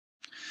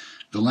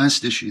The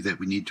last issue that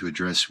we need to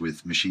address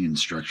with machine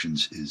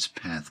instructions is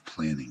path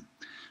planning.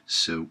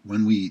 So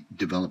when we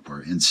develop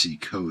our NC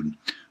code,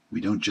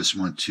 we don't just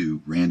want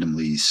to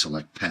randomly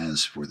select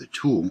paths for the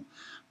tool,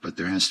 but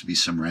there has to be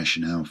some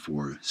rationale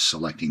for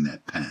selecting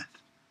that path.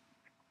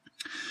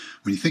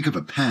 When you think of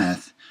a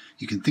path,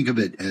 you can think of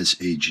it as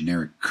a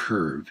generic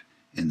curve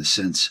in the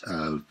sense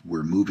of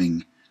we're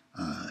moving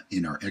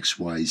in our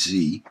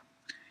XYZ,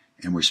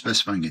 and we're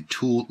specifying a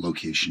tool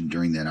location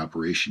during that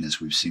operation, as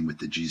we've seen with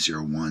the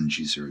G01,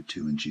 G02,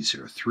 and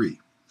G03.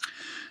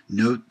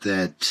 Note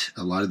that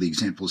a lot of the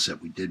examples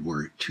that we did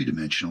were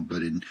two-dimensional,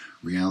 but in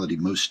reality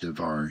most of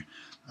our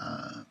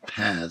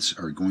paths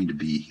are going to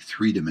be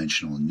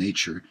three-dimensional in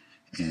nature,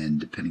 and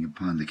depending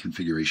upon the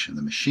configuration of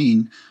the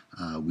machine,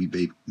 we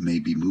may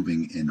be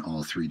moving in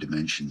all three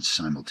dimensions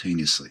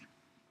simultaneously.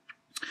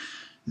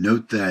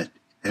 Note that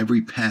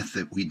every path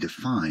that we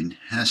define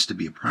has to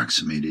be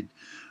approximated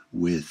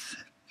with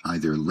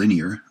either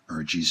linear,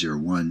 or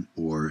G01,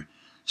 or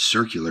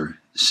circular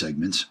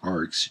segments,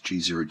 arcs,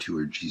 G02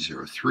 or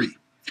G03.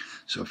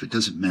 So if it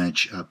doesn't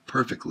match up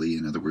perfectly,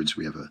 in other words,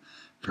 we have a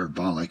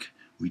parabolic,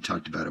 we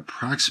talked about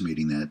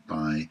approximating that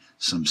by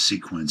some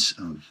sequence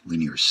of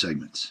linear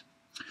segments.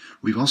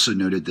 We've also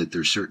noted that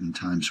there are certain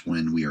times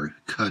when we are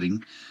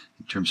cutting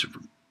in terms of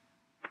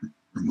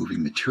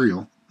removing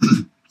material,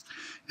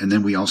 and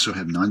then we also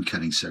have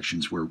non-cutting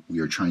sections where we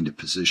are trying to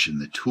position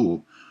the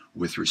tool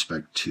with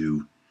respect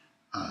to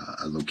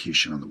a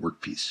location on the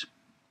workpiece.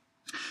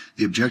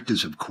 The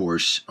objectives, of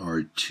course,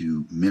 are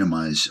to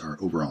minimize our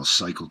overall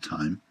cycle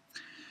time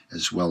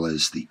as well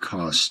as the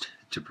cost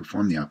to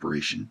perform the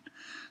operation.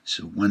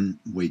 So one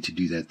way to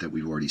do that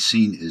we've already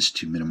seen is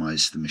to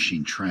minimize the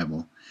machine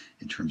travel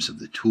in terms of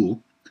the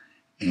tool,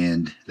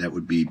 and that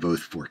would be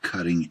both for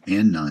cutting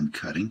and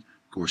non-cutting.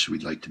 Of course,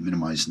 we'd like to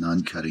minimize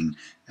non-cutting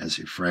as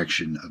a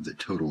fraction of the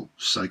total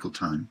cycle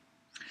time.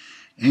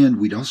 And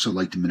we'd also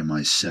like to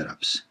minimize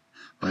setups.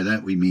 By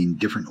that we mean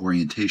different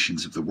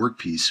orientations of the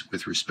workpiece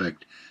with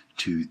respect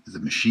to the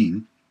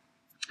machine,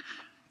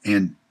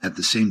 and at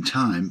the same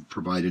time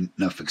provide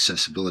enough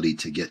accessibility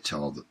to get to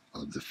all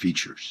of the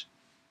features.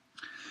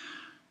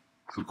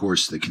 Of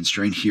course, the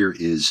constraint here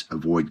is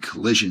avoid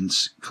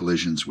collisions,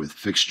 collisions with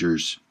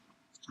fixtures,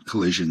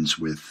 collisions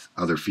with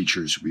other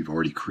features we've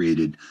already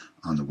created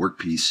on the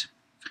workpiece.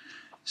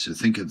 So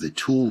think of the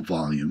tool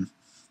volume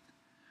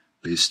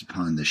based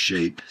upon the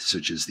shape,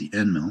 such as the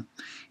end mill,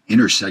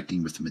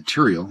 intersecting with the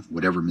material,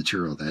 whatever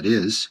material that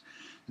is,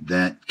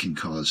 that can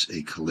cause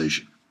a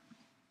collision.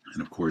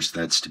 And of course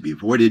that's to be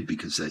avoided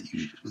because that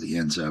usually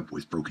ends up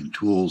with broken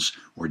tools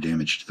or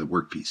damage to the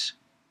workpiece.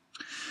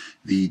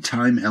 The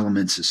time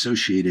elements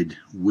associated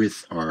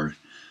with our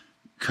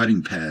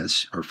cutting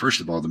paths are first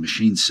of all the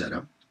machine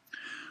setup,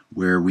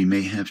 where we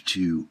may have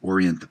to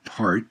orient the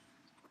part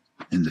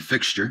in the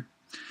fixture,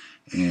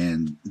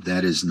 and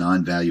that is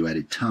non-value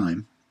added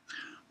time,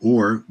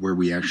 or where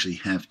we actually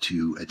have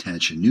to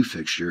attach a new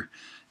fixture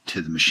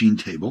to the machine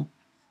table.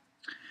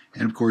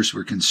 And of course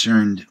we're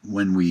concerned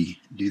when we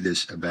do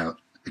this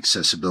about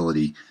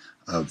accessibility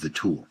of the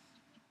tool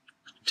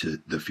to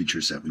the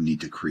features that we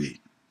need to create.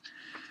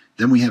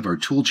 Then we have our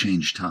tool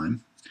change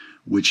time,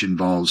 which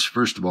involves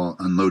first of all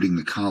unloading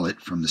the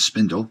collet from the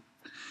spindle,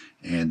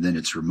 and then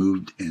it's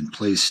removed and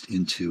placed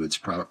into its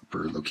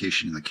proper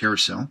location in the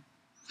carousel.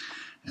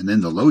 And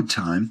then the load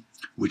time,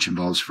 which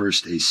involves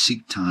first a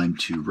seek time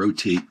to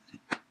rotate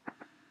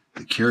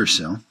the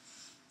carousel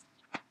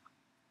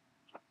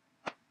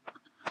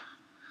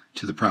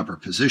to the proper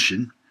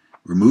position,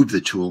 remove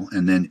the tool,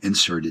 and then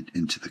insert it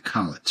into the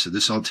collet. So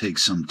this all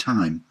takes some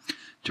time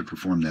to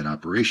perform that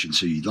operation.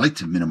 So you'd like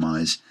to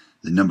minimize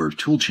the number of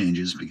tool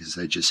changes because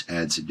that just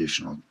adds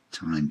additional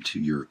time to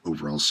your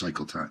overall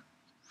cycle time.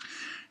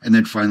 And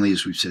then finally,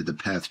 as we've said, the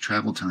path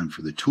travel time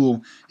for the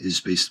tool is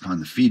based upon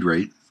the feed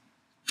rate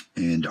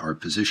and our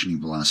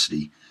positioning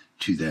velocity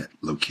to that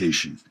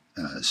location,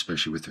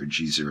 especially with our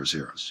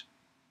G00s.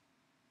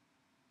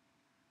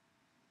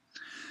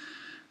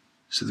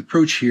 So the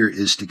approach here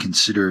is to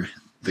consider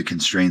the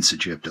constraints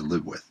that you have to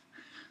live with.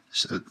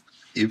 So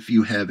if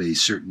you have a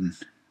certain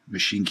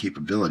machine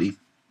capability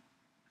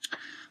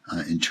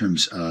in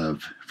terms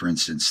of, for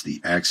instance, the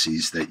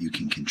axes that you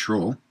can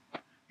control,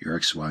 your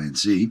X, Y, and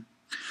Z,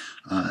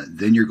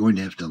 then you're going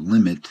to have to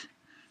limit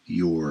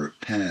your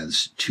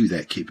paths to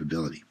that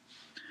capability.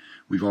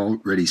 We've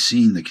already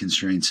seen the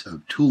constraints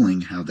of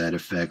tooling, how that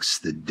affects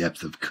the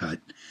depth of cut,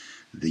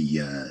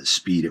 the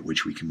speed at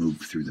which we can move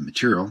through the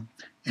material,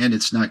 and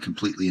it's not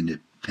completely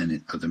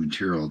independent of the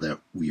material that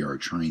we are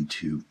trying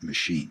to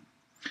machine.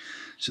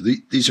 So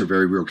these are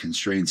very real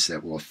constraints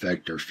that will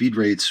affect our feed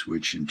rates,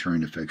 which in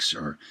turn affects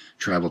our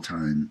travel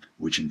time,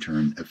 which in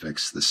turn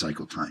affects the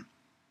cycle time.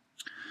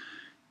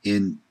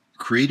 In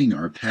creating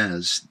our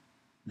paths,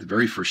 the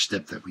very first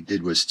step that we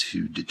did was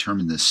to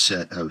determine the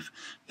set of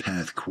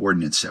path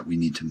coordinates that we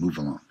need to move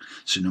along.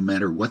 So no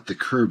matter what the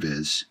curve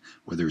is,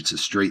 whether it's a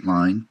straight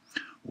line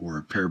or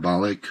a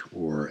parabolic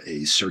or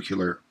a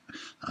circular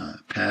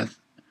path,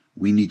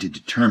 we need to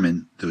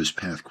determine those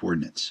path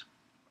coordinates.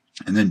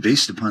 And then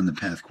based upon the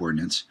path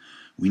coordinates,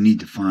 we need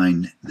to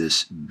find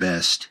this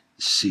best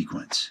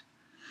sequence.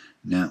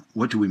 Now,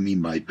 what do we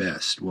mean by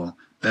best? Well,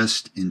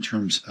 best in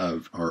terms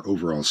of our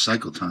overall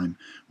cycle time,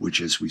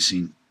 which, as we've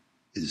seen,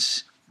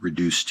 is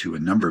reduced to a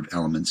number of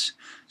elements.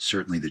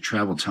 Certainly the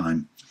travel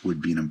time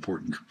would be an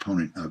important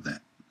component of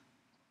that.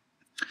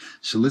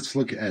 So let's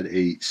look at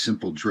a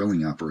simple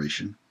drilling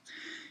operation.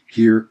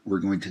 Here we're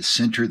going to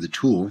center the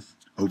tool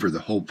over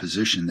the hole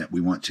position that we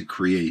want to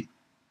create.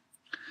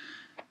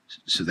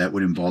 So that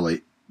would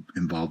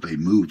involve a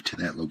move to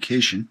that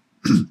location.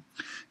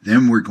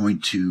 Then we're going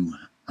to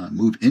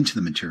move into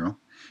the material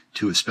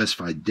to a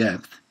specified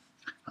depth,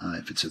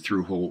 if it's a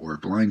through hole or a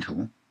blind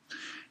hole.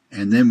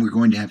 And then we're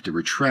going to have to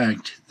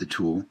retract the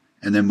tool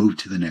and then move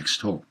to the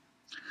next hole.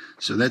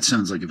 So that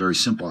sounds like a very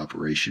simple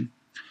operation.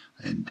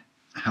 And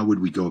how would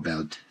we go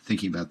about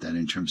thinking about that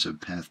in terms of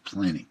path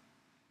planning?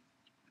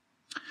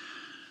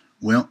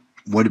 Well,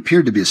 what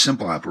appeared to be a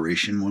simple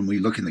operation, when we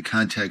look in the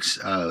context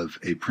of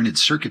a printed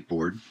circuit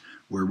board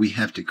where we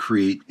have to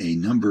create a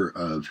number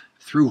of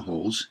through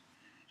holes,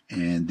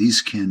 and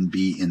these can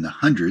be in the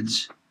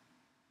hundreds,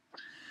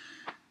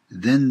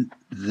 then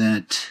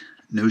that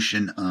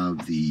notion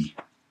of the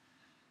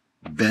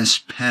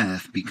best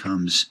path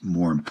becomes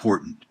more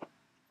important.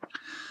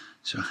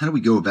 So how do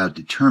we go about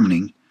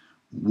determining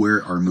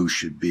where our move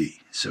should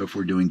be? So if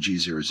we're doing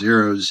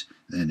G00s,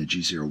 then a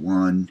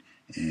G01,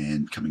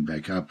 and coming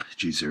back up,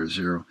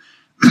 G00,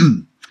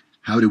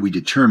 how do we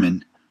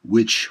determine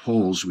which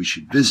holes we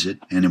should visit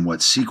and in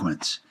what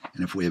sequence?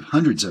 And if we have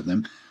hundreds of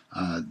them,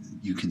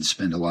 you can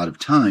spend a lot of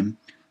time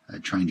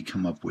trying to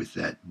come up with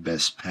that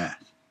best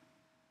path.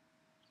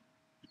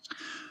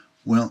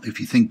 Well, if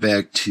you think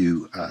back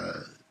to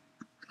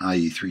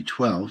IE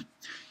 312,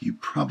 you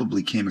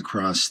probably came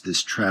across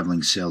this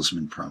traveling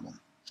salesman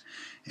problem.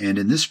 And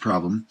in this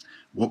problem,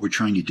 what we're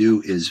trying to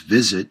do is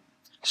visit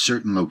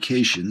certain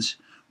locations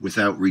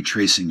without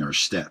retracing our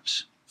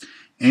steps,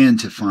 and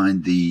to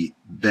find the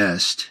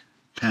best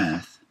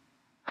path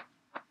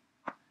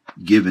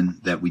given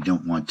that we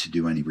don't want to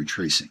do any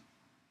retracing.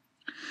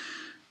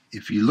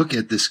 If you look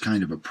at this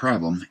kind of a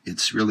problem,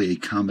 it's really a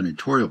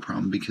combinatorial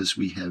problem because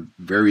we have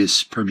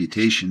various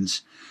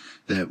permutations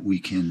that we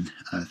can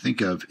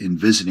think of in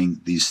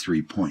visiting these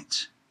 3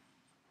 points.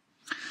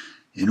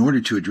 In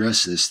order to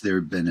address this, there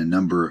have been a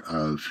number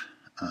of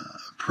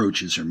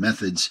approaches or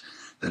methods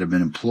that have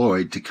been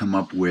employed to come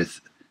up with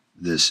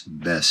this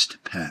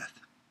best path.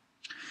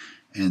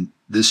 And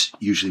this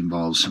usually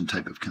involves some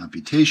type of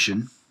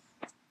computation,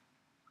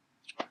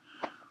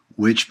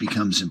 which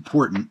becomes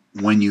important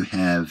when you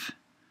have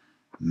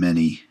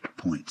many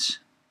points.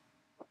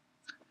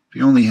 If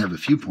you only have a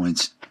few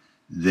points,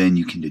 then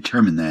you can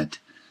determine that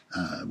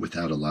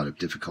without a lot of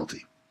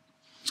difficulty.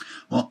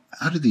 Well,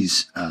 how do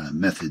these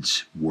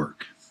methods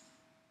work?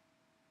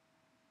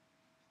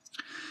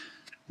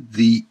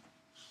 The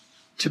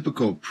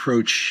typical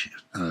approach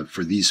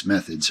for these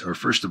methods are,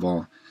 first of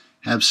all,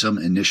 have some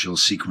initial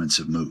sequence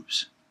of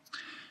moves.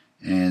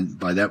 And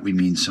by that we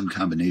mean some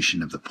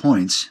combination of the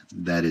points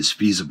that is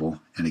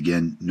feasible, and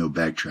again, no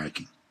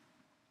backtracking.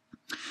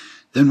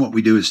 Then what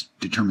we do is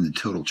determine the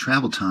total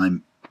travel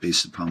time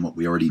based upon what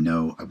we already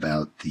know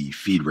about the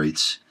feed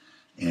rates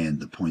and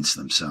the points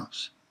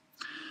themselves.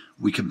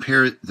 We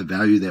compare the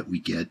value that we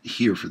get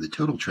here for the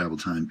total travel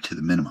time to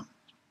the minimum.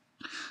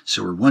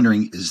 So we're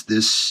wondering, is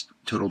this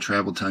total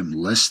travel time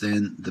less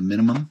than the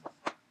minimum?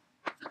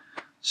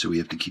 So we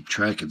have to keep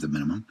track of the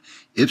minimum.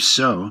 If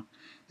so,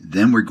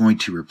 then we're going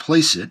to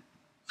replace it,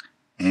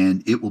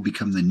 and it will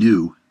become the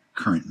new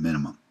current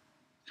minimum.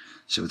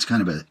 So it's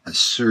kind of a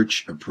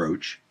search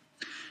approach.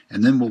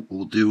 And then what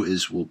we'll do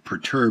is we'll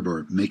perturb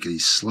or make a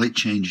slight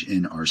change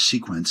in our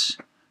sequence,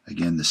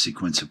 again the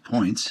sequence of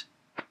points,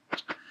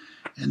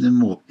 and then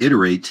we'll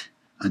iterate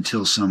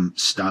until some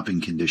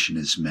stopping condition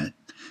is met.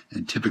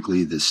 And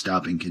typically the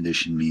stopping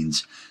condition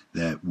means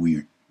that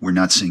we're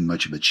not seeing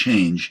much of a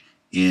change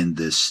in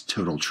this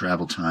total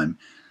travel time.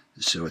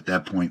 So at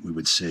that point we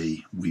would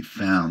say we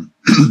found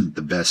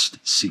the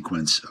best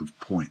sequence of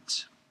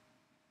points.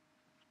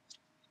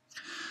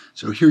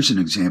 So here's an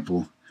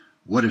example.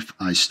 What if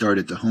I start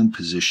at the home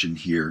position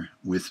here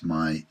with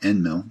my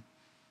end mill,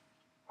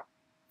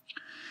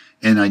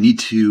 and I need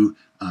to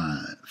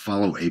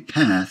follow a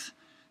path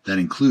that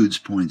includes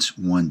points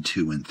 1,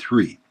 2, and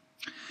 3.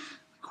 The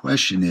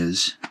question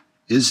is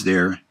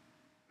there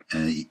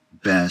a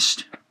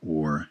best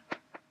or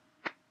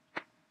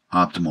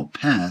optimal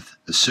path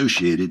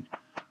associated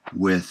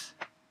with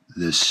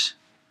this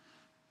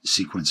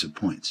sequence of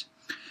points?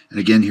 And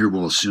again, here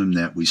we'll assume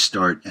that we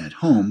start at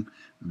home,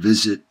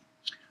 visit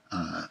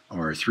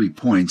our 3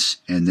 points,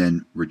 and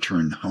then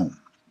return home.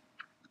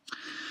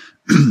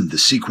 The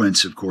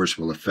sequence, of course,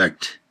 will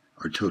affect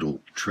our total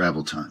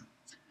travel time.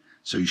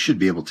 So you should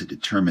be able to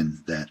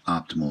determine that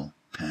optimal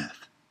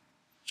path.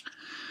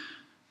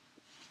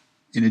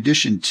 In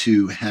addition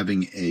to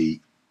having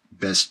a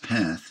best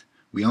path,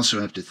 we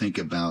also have to think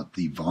about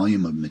the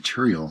volume of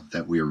material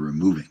that we are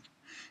removing.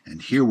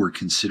 And here we're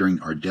considering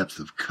our depth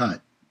of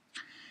cut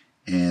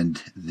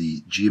and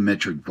the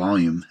geometric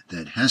volume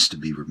that has to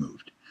be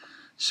removed.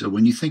 So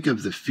when you think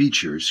of the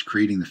features,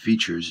 creating the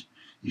features,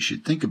 you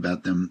should think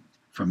about them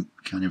from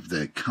kind of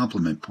the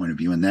complement point of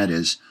view, and that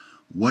is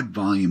what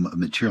volume of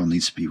material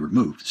needs to be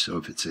removed. So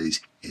if it's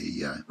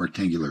a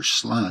rectangular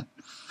slot,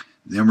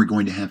 then we're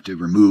going to have to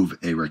remove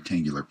a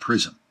rectangular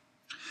prism.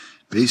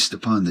 Based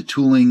upon the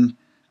tooling,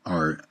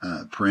 our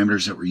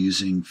parameters that we're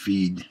using,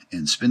 feed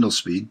and spindle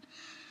speed,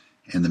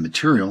 and the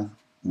material,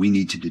 we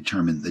need to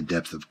determine the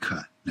depth of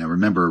cut. Now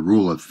remember, a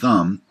rule of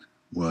thumb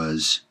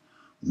was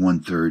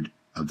 1/3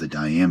 of the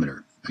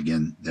diameter.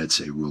 Again, that's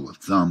a rule of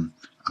thumb.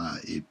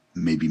 It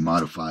may be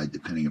modified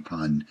depending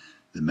upon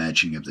the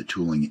matching of the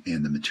tooling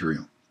and the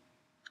material.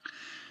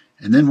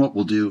 And then what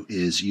we'll do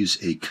is use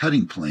a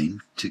cutting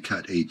plane to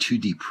cut a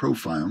 2D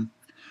profile,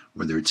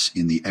 whether it's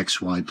in the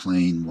XY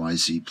plane,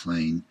 YZ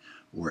plane,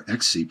 or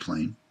XZ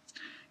plane.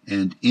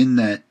 And in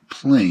that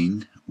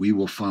plane, we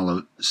will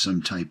follow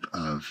some type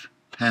of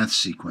path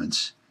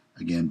sequence,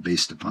 again,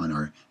 based upon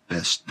our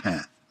best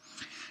path.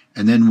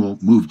 And then we'll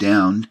move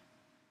down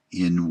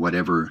in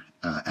whatever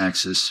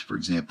axis, for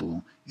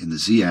example, in the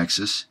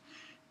Z-axis,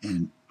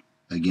 and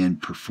again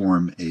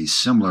perform a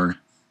similar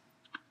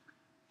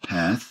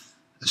path,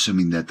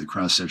 assuming that the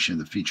cross-section of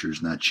the feature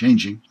is not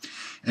changing,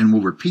 and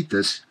we'll repeat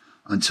this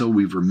until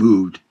we've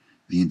removed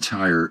the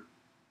entire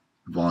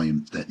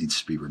volume that needs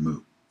to be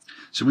removed.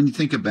 So when you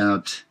think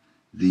about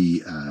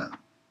the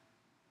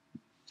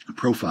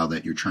profile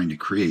that you're trying to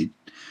create,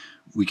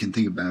 we can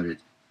think about it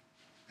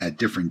at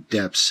different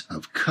depths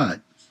of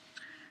cut.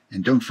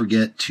 And don't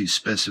forget to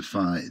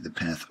specify the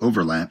path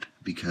overlap,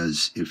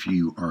 because if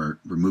you are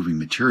removing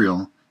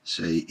material,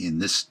 say in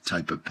this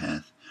type of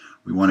path,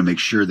 we want to make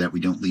sure that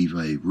we don't leave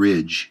a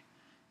ridge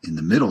in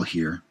the middle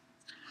here.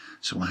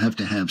 So we'll have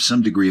to have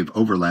some degree of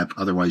overlap,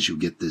 otherwise you'll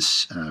get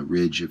this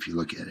ridge if you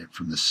look at it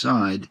from the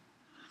side,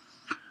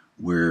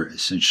 where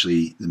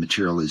essentially the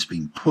material is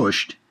being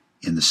pushed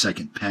in the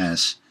second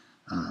pass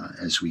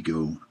as we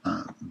go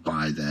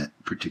by that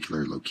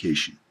particular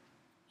location.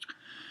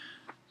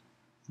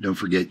 Don't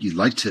forget, you'd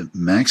like to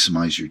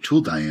maximize your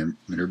tool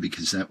diameter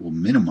because that will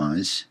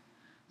minimize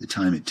the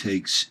time it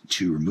takes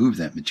to remove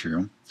that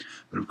material.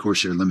 But of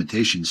course there are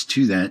limitations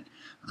to that,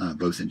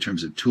 both in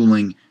terms of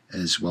tooling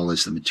as well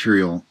as the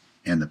material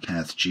and the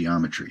path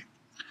geometry.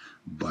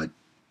 But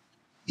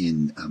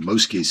in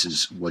most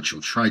cases, what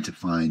you'll try to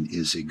find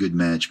is a good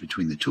match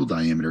between the tool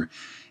diameter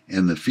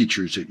and the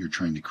features that you're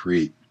trying to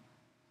create.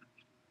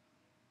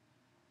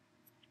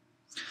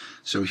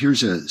 So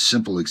here's a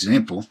simple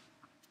example.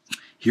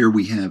 Here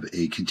we have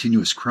a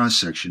continuous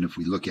cross-section if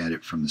we look at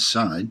it from the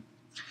side.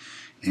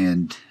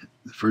 And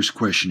the first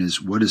question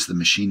is, what is the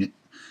machine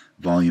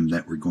volume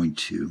that we're going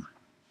to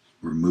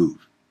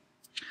remove?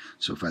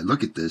 So if I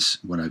look at this,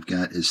 what I've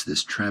got is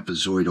this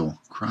trapezoidal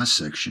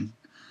cross-section.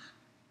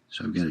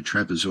 So I've got a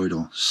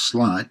trapezoidal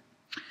slot,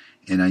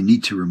 and I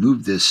need to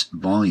remove this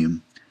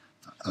volume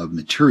of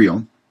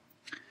material.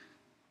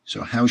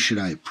 So how should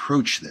I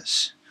approach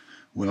this?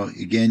 Well,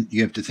 again,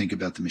 you have to think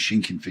about the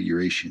machine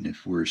configuration.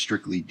 If we're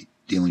strictly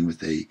dealing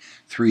with a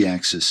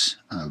 3-axis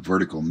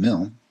vertical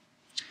mill,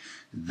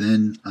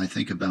 then I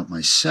think about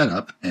my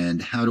setup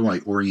and how do I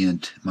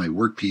orient my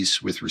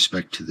workpiece with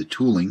respect to the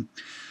tooling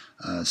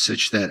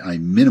such that I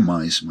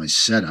minimize my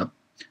setup,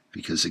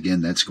 because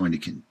again that's going to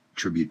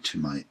contribute to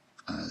my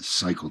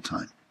cycle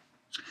time.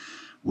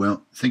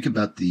 Well, think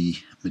about the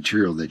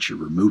material that you're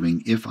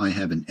removing. If I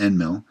have an end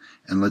mill,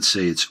 and let's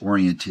say it's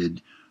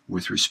oriented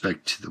with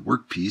respect to the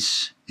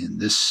workpiece in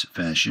this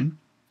fashion,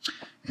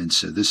 and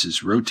so this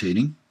is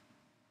rotating.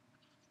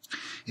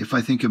 If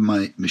I think of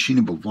my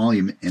machinable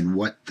volume and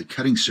what the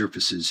cutting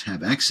surfaces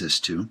have access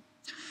to,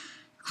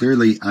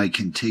 clearly I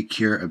can take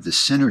care of the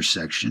center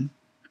section,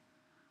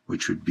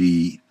 which would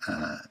be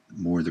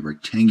more the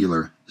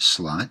rectangular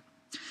slot,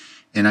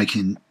 and I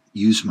can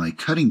use my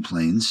cutting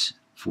planes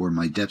for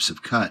my depths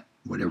of cut,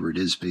 whatever it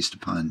is based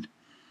upon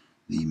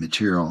the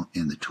material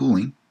and the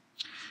tooling,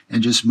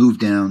 and just move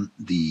down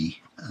the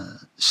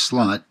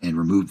slot and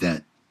remove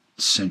that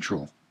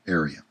central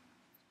area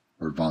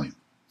or volume.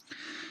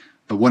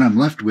 But what I'm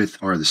left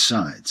with are the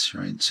sides,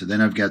 right? So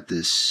then I've got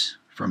this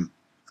from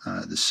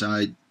the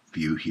side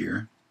view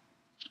here.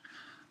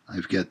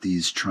 I've got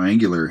these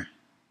triangular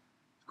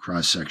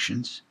cross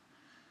sections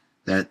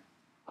that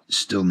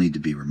still need to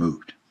be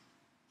removed.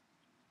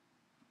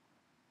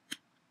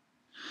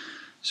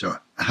 So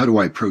how do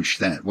I approach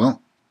that?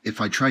 Well, if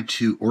I try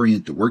to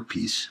orient the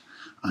workpiece,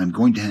 I'm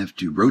going to have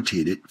to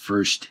rotate it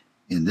first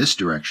in this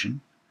direction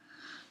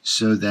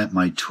so that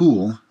my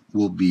tool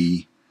will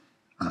be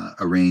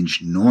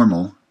arranged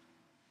normal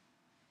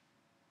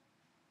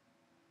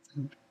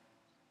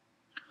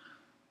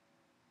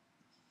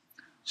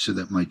to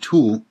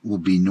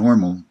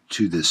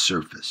this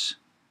surface.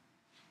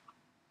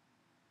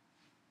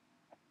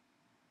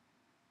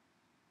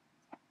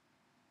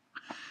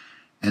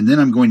 And then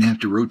I'm going to have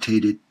to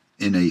rotate it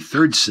in a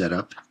third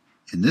setup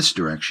in this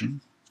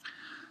direction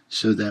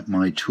so that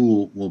my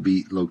tool will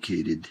be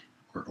located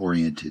or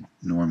oriented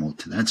normal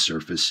to that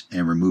surface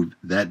and remove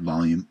that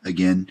volume,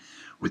 again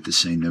with the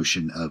same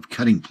notion of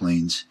cutting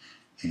planes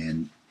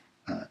and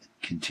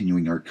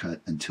continuing our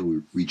cut until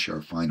we reach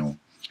our final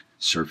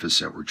surface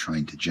that we're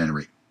trying to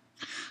generate.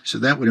 So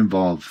that would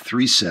involve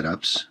 3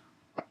 setups,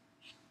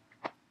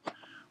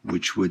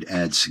 which would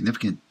add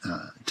significant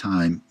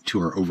time to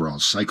our overall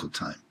cycle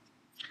time.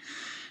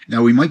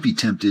 Now we might be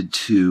tempted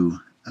to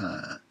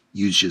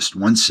use just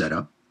one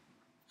setup,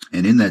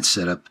 and in that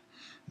setup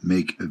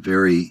make a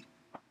very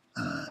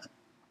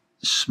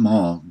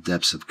small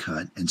depths of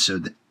cut, and so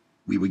that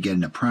we would get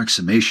an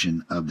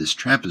approximation of this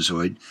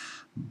trapezoid,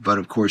 but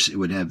of course it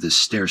would have this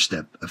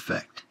stair-step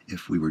effect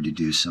if we were to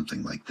do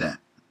something like that.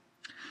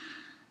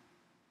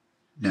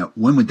 Now,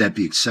 when would that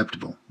be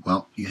acceptable?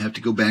 Well, you have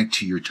to go back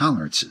to your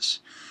tolerances.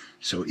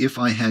 So if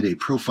I had a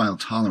profile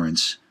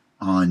tolerance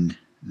on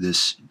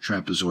this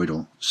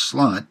trapezoidal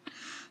slot,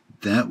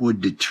 that would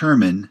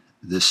determine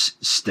this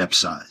step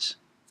size.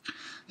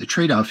 The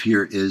trade-off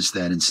here is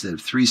that instead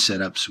of 3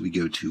 setups, we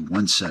go to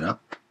 1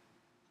 setup.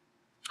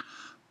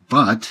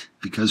 But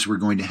because we're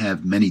going to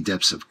have many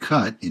depths of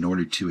cut in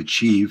order to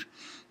achieve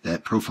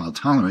that profile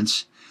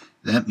tolerance,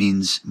 that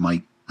means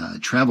my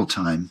travel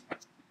time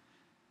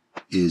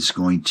is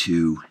going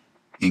to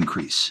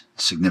increase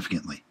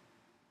significantly.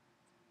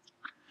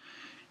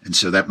 And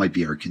so that might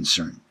be our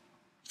concern.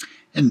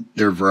 And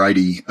there are a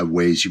variety of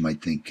ways you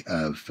might think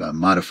of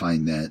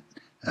modifying that,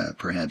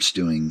 perhaps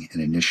doing an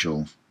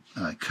initial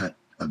cut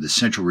of the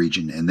central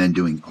region and then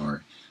doing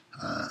our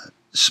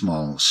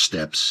small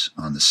steps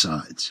on the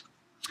sides.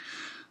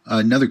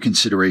 Another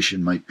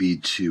consideration might be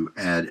to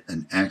add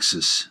an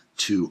axis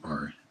to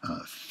our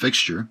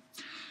fixture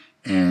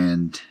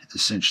and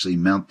essentially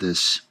mount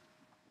this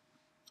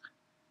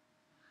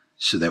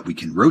so that we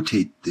can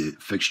rotate the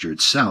fixture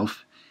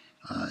itself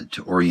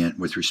to orient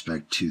with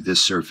respect to this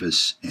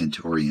surface and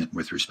to orient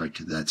with respect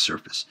to that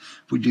surface.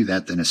 If we do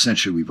that, then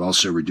essentially we've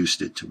also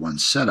reduced it to 1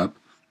 setup,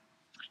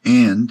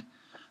 and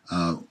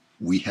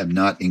we have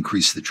not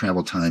increased the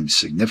travel time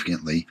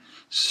significantly,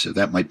 so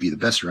that might be the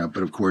best route.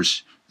 But of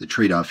course, the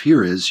trade-off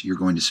here is you're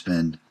going to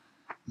spend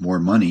more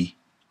money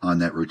on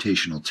that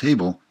rotational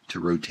table to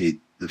rotate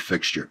the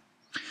fixture.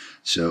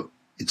 So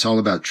it's all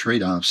about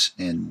trade-offs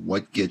and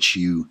what gets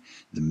you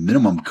the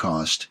minimum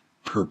cost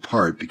per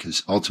part,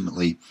 because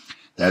ultimately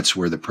that's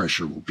where the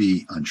pressure will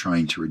be on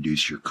trying to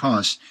reduce your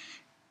cost,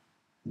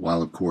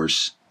 while of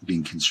course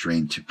being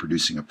constrained to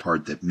producing a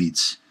part that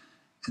meets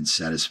and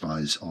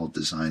satisfies all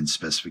design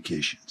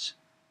specifications.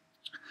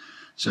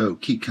 So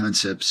key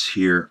concepts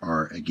here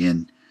are,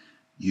 again,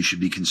 you should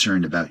be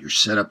concerned about your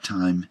setup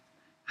time.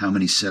 How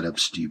many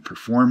setups do you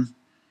perform?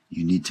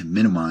 You need to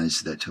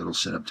minimize that total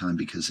setup time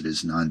because it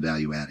is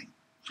non-value adding.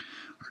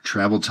 Our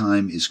travel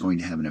time is going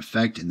to have an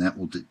effect, and that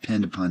will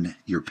depend upon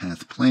your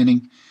path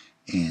planning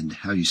and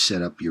how you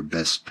set up your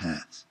best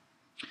paths.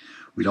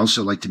 We'd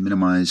also like to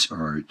minimize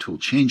our tool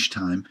change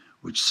time,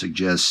 which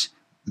suggests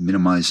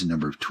minimize the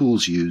number of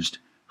tools used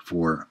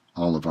for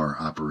all of our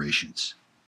operations.